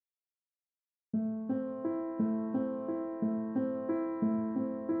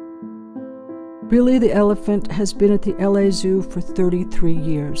Billy the elephant has been at the LA Zoo for 33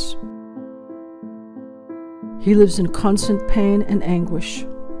 years. He lives in constant pain and anguish.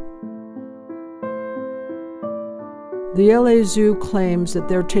 The LA Zoo claims that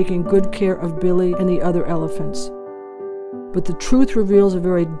they're taking good care of Billy and the other elephants, but the truth reveals a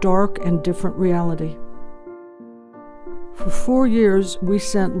very dark and different reality. For 4 years, we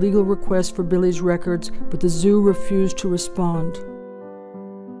sent legal requests for Billy's records, but the zoo refused to respond.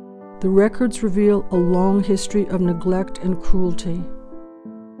 The records reveal a long history of neglect and cruelty.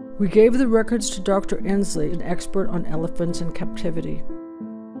 We gave the records to Dr. Ensley, an expert on elephants in captivity.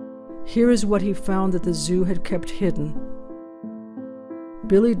 Here is what he found that the zoo had kept hidden.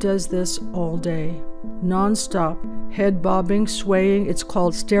 Billy does this all day, non-stop, head bobbing, swaying. It's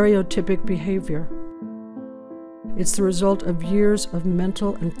called stereotypic behavior. It's the result of years of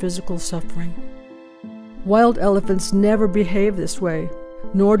mental and physical suffering. Wild elephants never behave this way,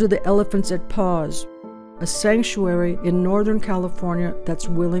 nor do the elephants at Paws, a sanctuary in Northern California that's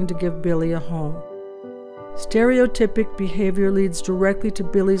willing to give Billy a home. Stereotypic behavior leads directly to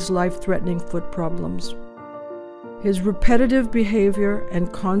Billy's life-threatening foot problems. His repetitive behavior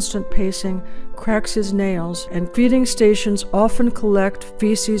and constant pacing cracks his nails, and feeding stations often collect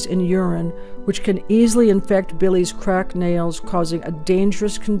feces and urine, which can easily infect Billy's cracked nails, causing a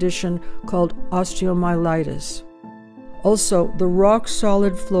dangerous condition called osteomyelitis. Also, the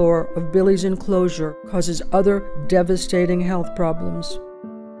rock-solid floor of Billy's enclosure causes other devastating health problems.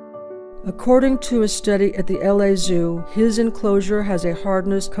 According to a study at the LA Zoo, his enclosure has a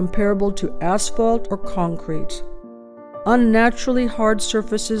hardness comparable to asphalt or concrete. Unnaturally hard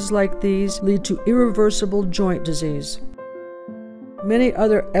surfaces like these lead to irreversible joint disease. Many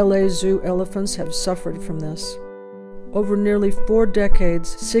other LA Zoo elephants have suffered from this. Over nearly 4 decades,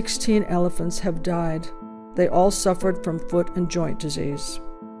 16 elephants have died. They all suffered from foot and joint disease.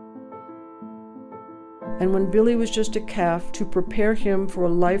 And when Billy was just a calf, to prepare him for a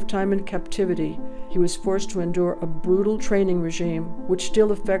lifetime in captivity, he was forced to endure a brutal training regime, which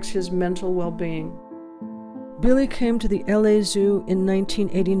still affects his mental well-being. Billy came to the LA Zoo in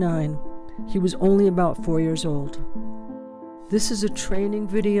 1989. He was only about 4 years old. This is a training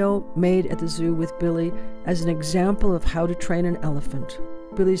video made at the zoo with Billy as an example of how to train an elephant.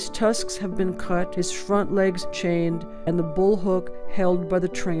 Billy's tusks have been cut, his front legs chained, and the bull hook held by the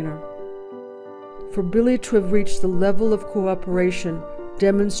trainer. For Billy to have reached the level of cooperation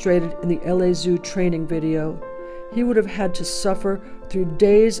demonstrated in the LA Zoo training video, he would have had to suffer through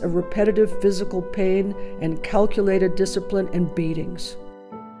days of repetitive physical pain and calculated discipline and beatings.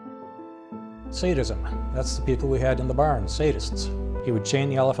 Sadism. That's the people we had in the barn, sadists. He would chain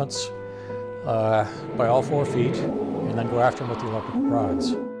the elephants by all 4 feet and then go after them with the electric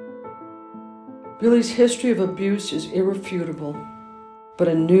rods. Billy's history of abuse is irrefutable, but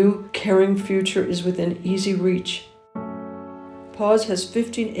a new, caring future is within easy reach. Paws has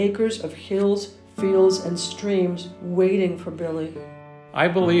 15 acres of hills, fields, and streams waiting for Billy. I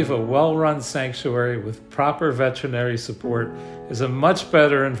believe a well-run sanctuary with proper veterinary support is a much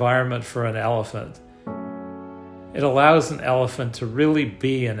better environment for an elephant. It allows an elephant to really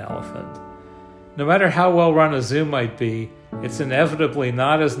be an elephant. No matter how well-run a zoo might be, it's inevitably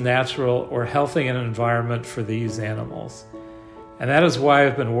not as natural or healthy an environment for these animals. And that is why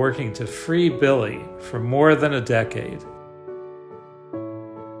I've been working to free Billy for more than a decade.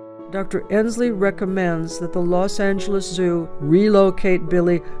 Dr. Ensley recommends that the Los Angeles Zoo relocate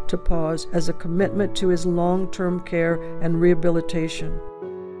Billy to Paws as a commitment to his long-term care and rehabilitation.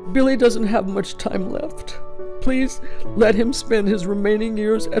 Billy doesn't have much time left. Please let him spend his remaining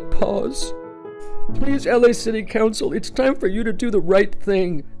years at Paws. Please, LA City Council, it's time for you to do the right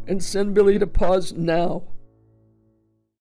thing and send Billy to Paws now.